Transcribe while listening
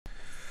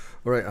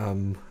Alright,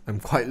 I'm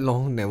quite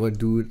long never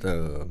do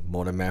the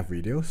modern math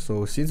video.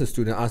 So since the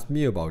student asked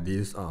me about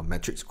this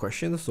matrix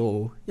question,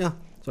 so yeah,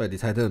 so I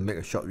decided to make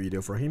a short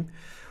video for him.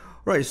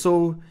 Right,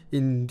 so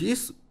in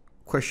this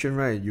question,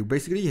 right, you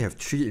basically have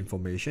three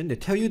information. They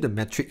tell you the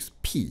matrix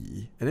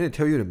P, and then they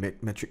tell you the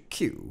matrix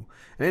Q,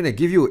 and then they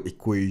give you an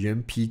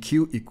equation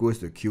PQ equals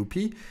to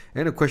QP,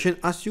 and the question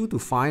asks you to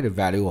find the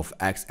value of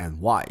X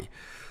and Y.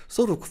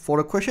 So for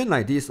the question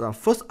like this,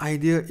 first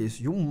idea is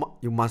you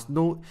must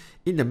know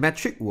in the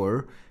metric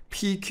world,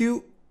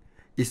 PQ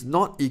is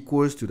not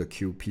equals to the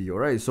QP,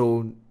 alright?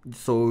 So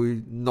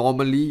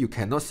normally you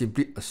cannot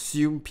simply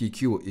assume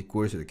PQ will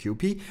equal to the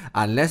QP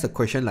unless a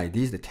question like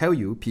this, they tell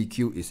you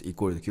PQ is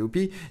equal to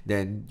QP,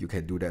 then you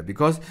can do that.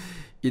 Because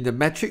in the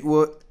metric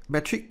world,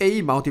 metric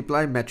A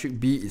multiply metric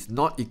B is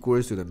not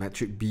equal to the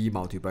metric B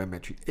multiply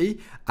metric A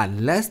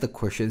unless the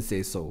question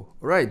says so.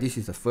 Alright, this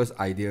is the first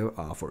idea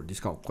for this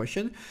kind of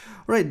question.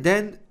 Alright,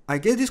 then I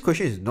guess this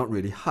question is not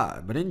really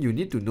hard, but then you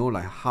need to know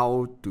like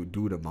how to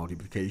do the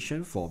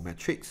multiplication for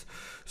matrix.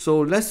 So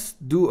let's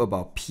do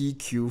about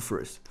PQ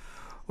first.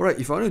 Alright,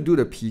 if I want to do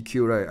the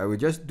PQ, right, I will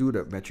just do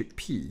the metric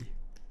P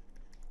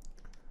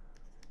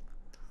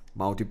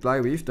multiply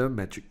with the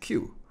metric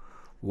Q.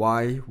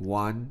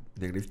 Y1,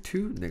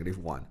 -2,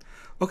 -1.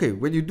 Okay,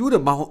 when you do the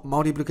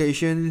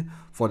multiplication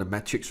for the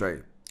matrix,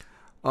 right,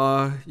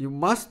 you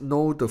must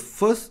know the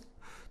first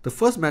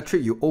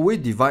matrix, you always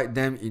divide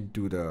them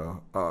into the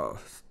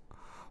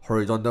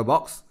horizontal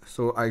box.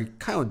 So I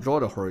kind of draw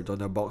the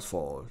horizontal box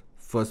for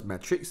first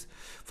matrix.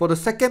 For the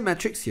second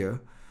matrix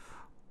here,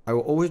 I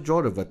will always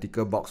draw the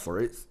vertical box for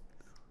it.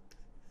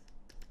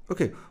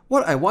 Okay,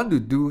 what I want to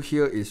do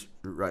here is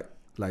right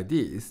like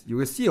this. You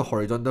will see a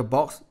horizontal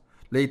box.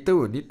 Later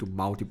we'll need to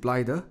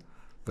multiply the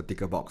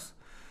vertical box.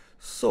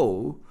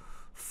 So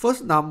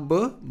first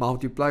number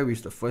multiply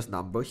with the first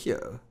number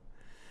here,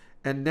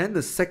 and then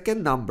the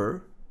second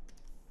number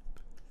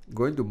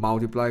going to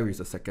multiply with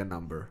the second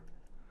number.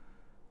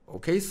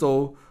 Okay,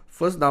 so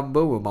first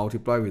number will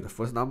multiply with the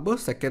first number,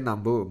 second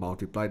number will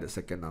multiply the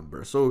second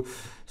number. So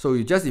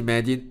you just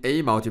imagine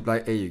A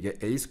multiply A, you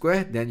get A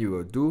squared, then you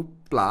will do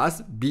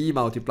plus B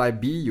multiply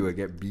B, you will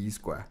get B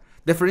squared.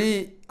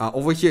 Definitely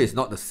over here is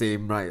not the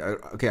same, right?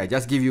 Okay, I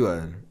just give you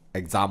an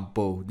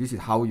example. This is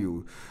how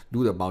you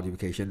do the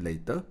multiplication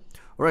later.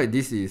 Alright,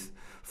 this is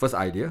first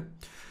idea.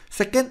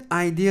 Second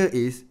idea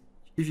is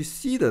if you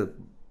see the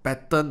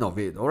pattern of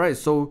it. Alright,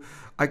 so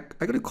I'm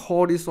going to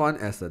call this one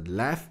as a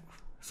left.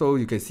 So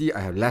you can see I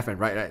have left and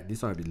right?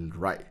 This one will be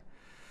right.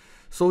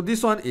 So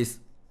this one is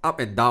up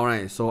and down,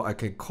 right? So I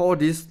can call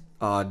this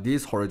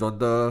this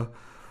horizontal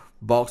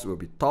box will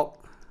be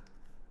top,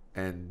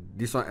 and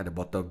this one at the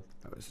bottom,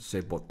 I would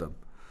say bottom.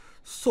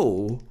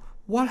 So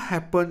what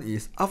happened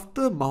is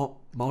after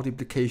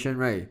multiplication,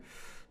 right,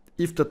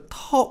 if the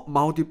top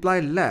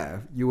multiply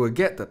left, you will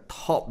get the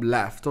top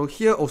left. So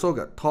here also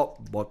got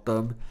top,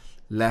 bottom,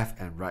 left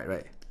and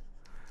right?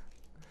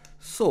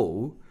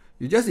 So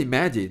you just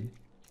imagine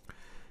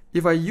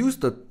if I use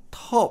the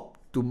top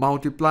to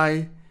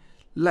multiply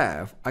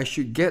left, I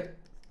should get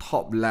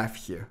top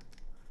left here.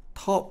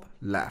 Top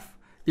left.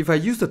 If I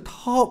use the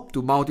top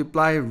to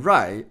multiply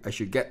right, I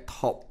should get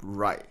top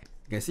right.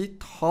 You can see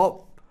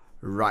top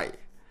right.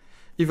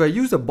 If I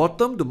use the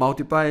bottom to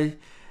multiply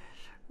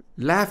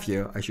left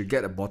here, I should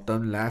get the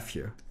bottom left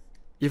here.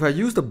 If I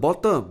use the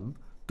bottom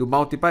to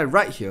multiply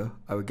right here,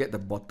 I will get the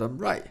bottom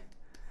right.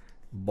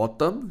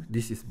 Bottom,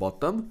 this is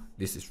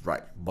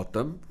right.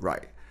 Bottom,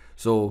 right.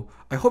 So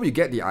I hope you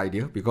get the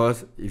idea,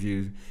 because if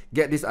you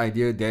get this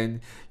idea,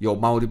 then your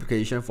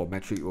multiplication for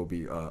metric will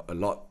be a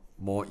lot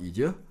more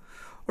easier.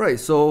 Alright,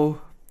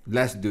 so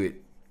let's do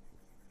it.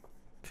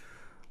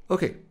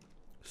 Okay,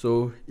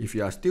 so if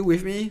you are still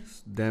with me,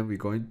 then we're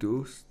going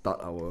to start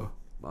our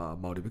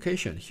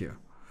multiplication here.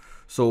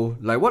 So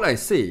like what I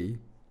say,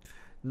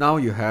 now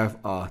you have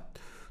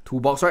two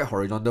box, right?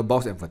 Horizontal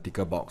box and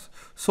vertical box.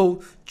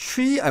 So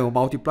 3, I will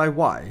multiply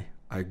y.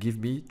 I give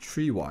me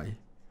 3y.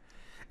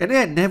 And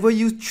then I never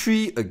use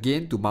 3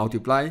 again to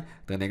multiply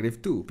the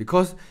 -2,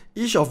 because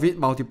each of it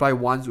multiply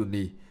once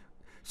only.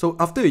 So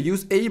after you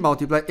use A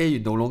multiply A, you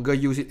no longer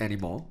use it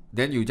anymore.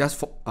 Then you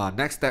just,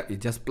 next step is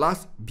just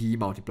plus B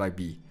multiply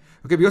B.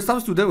 Okay, because some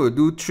students will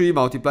do 3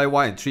 multiply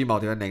y and 3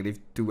 multiply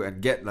 -2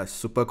 and get like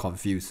super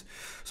confused.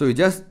 So you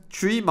just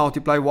 3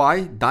 multiply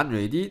y, done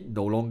already,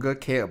 no longer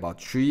care about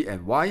 3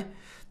 and y.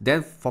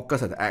 Then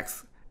focus on the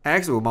x.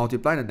 X will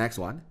multiply the next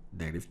one,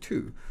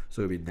 -2.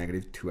 So it will be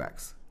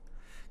 -2x.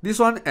 This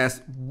one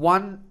as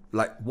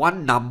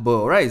one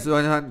number, right?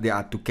 So they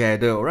are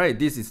together, right?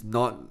 This is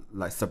not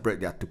like separate,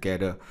 they are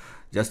together.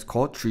 Just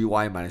call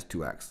 3y minus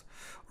 2x.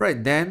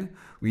 Right, then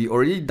we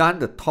already done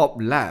the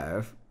top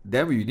left.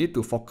 Then we need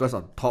to focus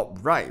on top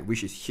right,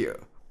 which is here,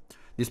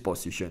 this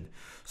position.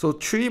 So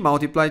 3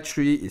 multiply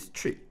 3 is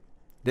 3.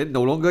 Then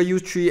no longer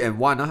use 3 and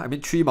 1. I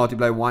mean 3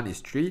 multiply 1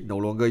 is 3. No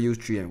longer use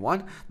 3 and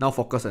 1. Now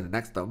focus on the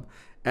next term.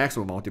 X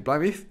will multiply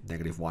with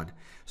 -1.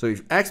 So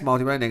if x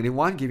multiply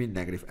 -1, give me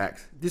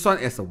 -x. This one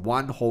is a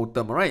one whole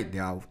term, right? They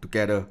are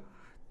together.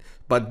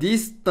 but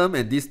this term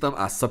and this term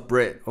are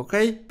separate,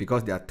 okay,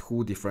 because there are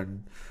two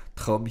different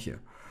terms here.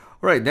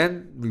 Alright,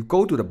 then we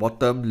go to the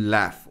bottom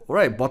left.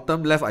 Alright,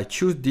 bottom left, I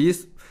choose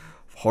this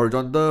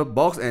horizontal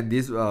box and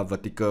this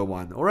vertical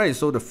one. Alright,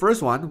 so the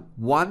first one,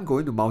 1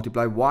 going to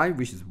multiply y,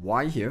 which is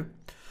y here.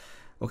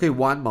 Okay,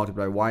 1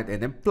 multiply y,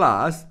 and then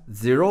plus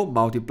 0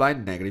 multiply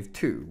negative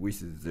 2,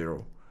 which is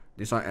 0.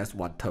 This one as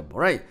one term.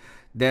 Alright,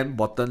 then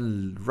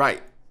bottom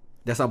right.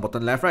 That's not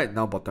bottom left, right?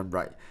 Now bottom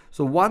right.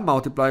 So 1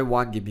 multiply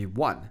 1 give me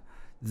 1.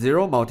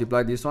 0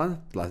 multiply this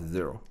one plus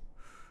 0.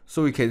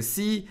 So you can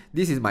see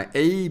this is my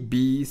A,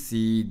 B,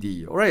 C,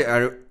 D. Alright,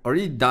 I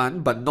already done,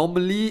 but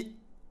normally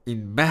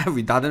in math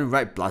we doesn't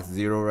write plus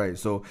 0, right?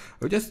 So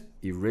I'll just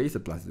erase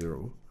the plus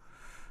 0.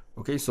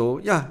 Okay, so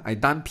yeah, I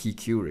done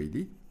PQ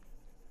already.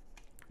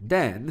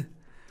 Then,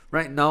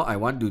 right now I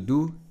want to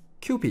do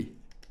QP.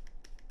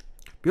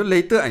 Because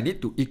later I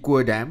need to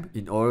equal them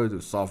in order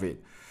to solve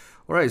it.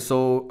 Alright,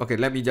 so okay,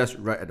 let me just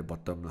write at the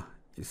bottom.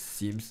 It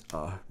seems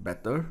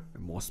better,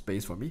 more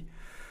space for me.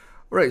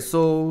 Alright,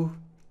 so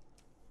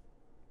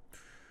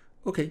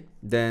okay,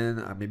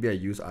 then maybe I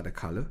use other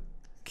color,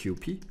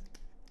 QP.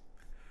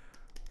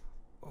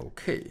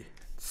 Okay,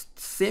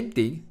 same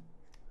thing,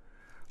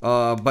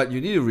 but you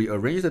need to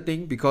rearrange the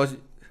thing because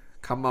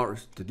come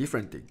out the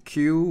different thing.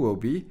 Q will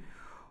be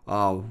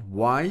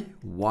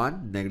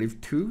y1,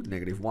 negative 2,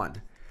 negative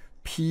 1.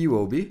 P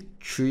will be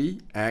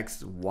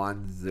 3x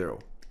 1, 0.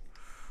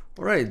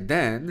 Alright,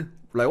 then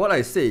like what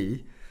I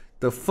say,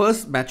 the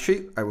first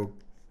matrix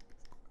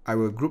I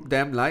will group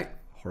them like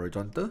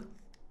horizontal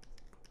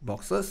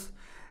boxes,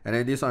 and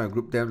then this one I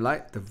group them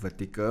like the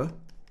vertical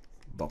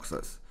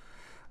boxes.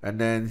 And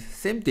then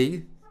same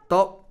thing,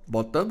 top,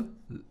 bottom,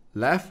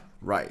 left,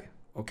 right.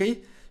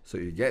 Okay, so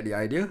you get the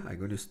idea. I'm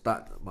going to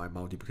start my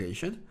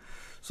multiplication.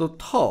 So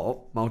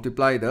top,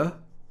 multiply the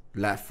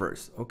left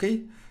first.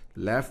 Okay,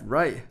 left,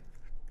 right,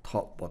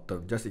 top,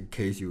 bottom, just in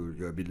case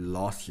you're a bit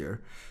lost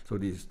here. So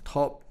this is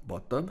top,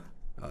 bottom,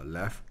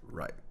 left,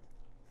 right.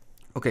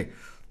 Okay,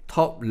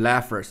 top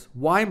left first.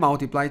 Y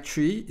multiply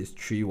 3 is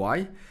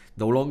 3y.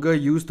 No longer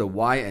use the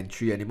y and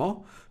 3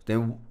 anymore.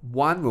 Then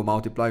 1 will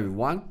multiply with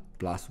 1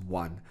 plus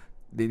 1.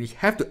 Then you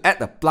have to add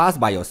the plus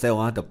by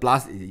yourself. The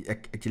plus is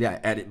actually I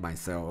add it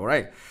myself.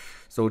 Alright.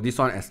 So this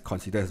one is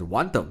considered as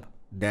one term.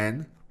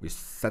 Then we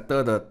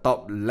settle the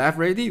top left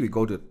already. We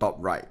go to the top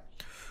right.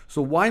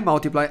 So y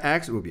multiply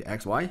x will be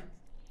xy.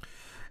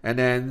 And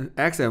then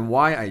x and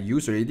y I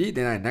use already.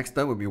 Then our next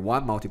term will be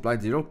 1 multiply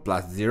 0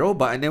 plus 0.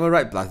 But I never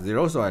write plus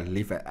 0, so I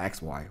leave at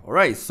xy.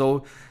 Alright.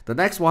 So the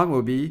next one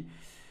will be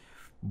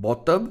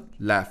bottom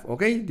left.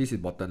 Okay, this is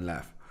bottom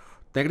left.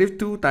 Negative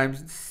 2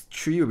 times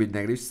 3 will be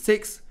negative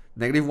 6.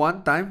 Negative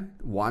 1 times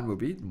 1 will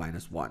be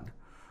minus 1.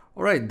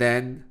 Alright,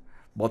 then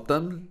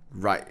bottom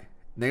right.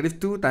 Negative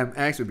 2 times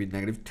x will be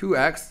negative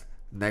 2x.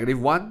 Negative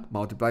 1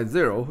 multiply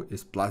 0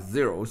 is plus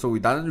 0. So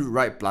we don't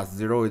write plus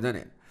 0, isn't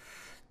it?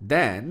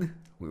 Then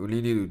we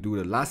only need to do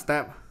the last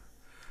step.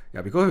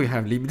 Yeah, because we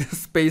have limited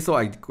space, so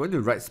I'm going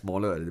to write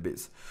smaller a little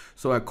bit.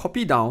 So I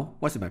copy down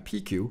what's in my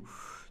PQ.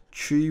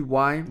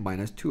 3y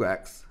minus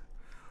 2x.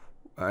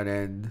 And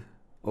then,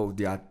 oh,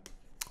 they are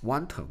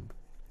one term.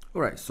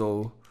 Alright,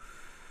 so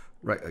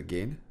write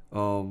again.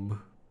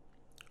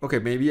 Okay,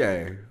 maybe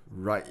I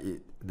write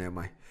it, never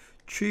mind.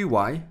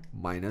 3y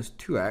minus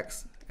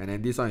 2x, and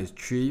then this one is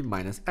 3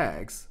 minus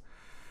x,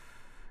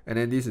 and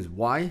then this is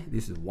y,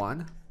 this is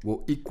 1,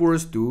 will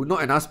equals to,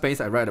 not enough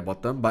space I write at the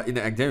bottom, but in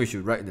the exam we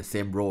should write in the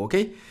same row,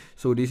 okay?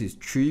 So this is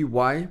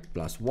 3y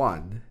plus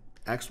 1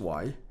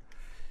 xy,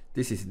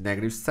 this is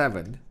negative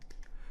 7,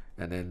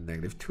 and then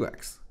negative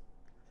 2x.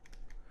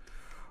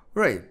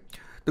 Right.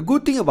 The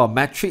good thing about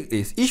matrix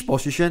is each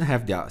position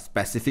have their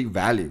specific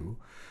value.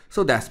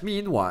 So that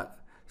means what?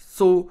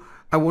 So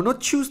I will not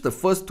choose the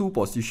first two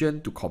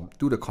positions to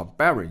do the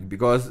comparing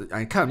because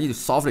I kind of need to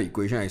solve the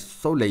equation. I'm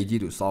so lazy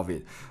to solve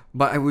it.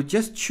 But I will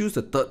just choose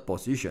the third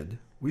position,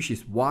 which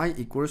is y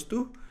equals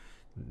to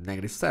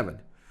negative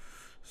 7.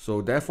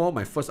 So therefore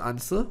my first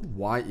answer,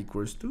 y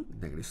equals to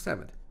negative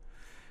 7.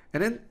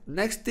 And then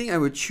next thing I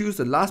will choose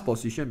the last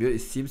position because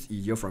it seems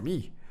easier for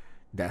me.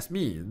 That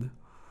means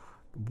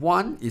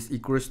 1 is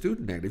equals to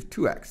negative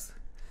 2x.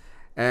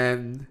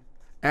 And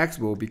x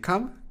will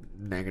become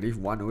negative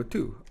 1 over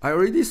 2. I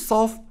already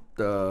solved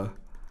the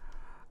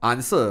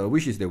answer,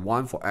 which is the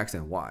 1 for x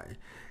and y.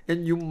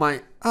 And you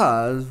might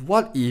ask,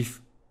 what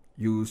if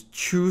you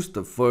choose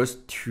the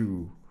first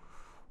two?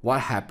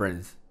 What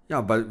happens?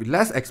 Yeah, but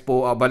let's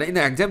expose. But in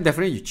the exam,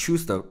 definitely you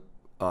choose the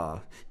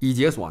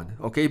easiest one,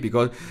 okay?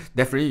 Because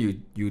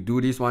definitely you do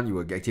this one, you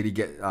will actually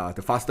get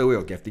the faster way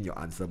of getting your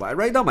answer. But I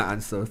write down my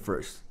answer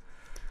first.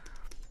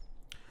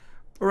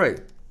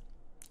 Alright,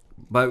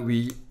 but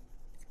we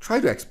try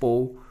to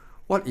expose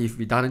what if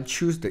we doesn't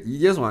choose the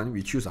easiest one,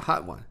 we choose a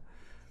hard one.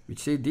 We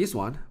say this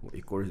one will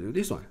equal to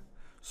this one.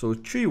 So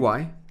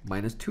 3y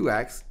minus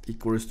 2x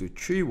equals to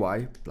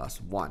 3y plus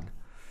 1.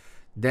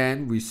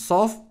 Then we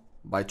solve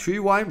by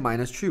 3y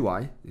minus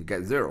 3y, you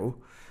get 0.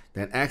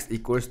 Then x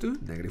equals to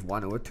negative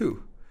 1 over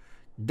 2.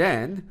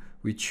 Then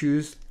we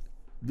choose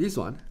this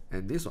one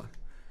and this one.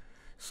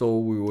 So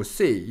we will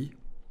say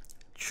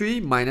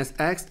 3 minus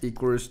x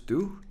equals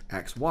to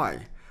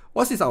xy.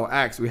 What is our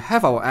x? We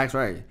have our x,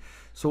 right?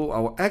 So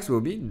our x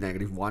will be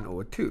negative 1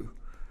 over 2.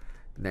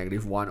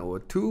 Negative 1 over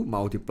 2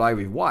 multiplied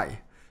with y.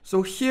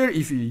 So here,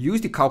 if you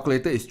use the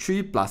calculator, it's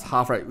 3 plus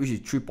half, right, which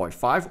is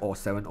 3.5 or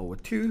 7 over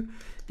 2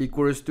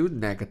 equals to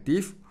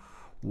negative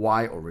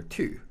y over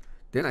 2.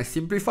 Then I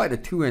simplify the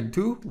 2 and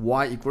 2,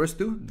 y equals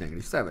to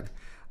negative 7.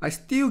 I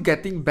still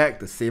getting back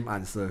the same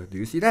answer. Do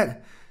you see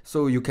that?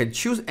 So you can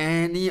choose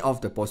any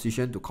of the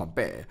position to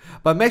compare.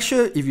 But make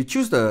sure if you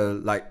choose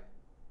the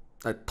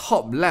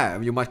top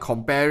left, you must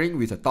comparing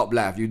with the top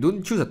left. You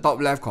don't choose the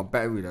top left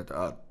compared with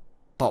the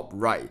top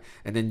right,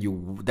 and then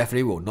you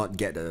definitely will not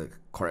get the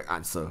correct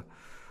answer.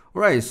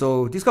 Alright,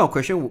 so this kind of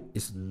question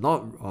is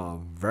not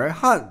very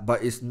hard,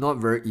 but it's not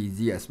very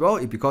easy as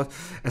well, because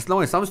as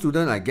long as some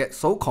students get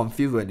so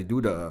confused when they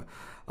do the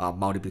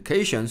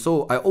multiplication.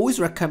 So I always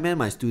recommend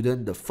my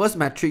students, the first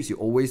matrix you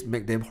always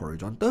make them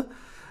horizontal,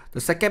 the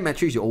second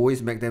matrix you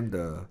always make them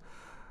the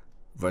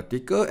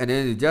vertical, and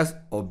then you just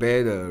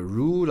obey the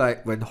rule,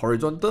 like when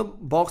horizontal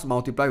box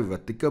multiply with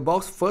vertical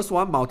box, first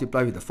one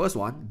multiply with the first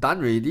one, done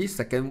already,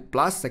 second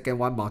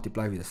one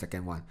multiply with the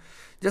second one.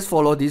 Just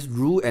follow this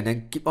rule and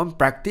then keep on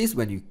practice.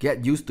 When you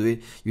get used to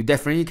it, you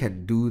definitely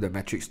can do the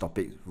matrix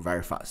topic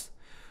very fast.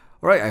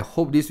 Alright, I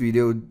hope this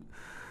video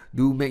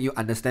do make you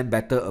understand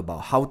better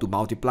about how to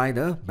multiply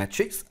the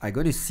matrix. I'm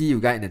going to see you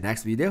guys in the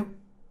next video.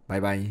 Bye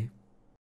bye.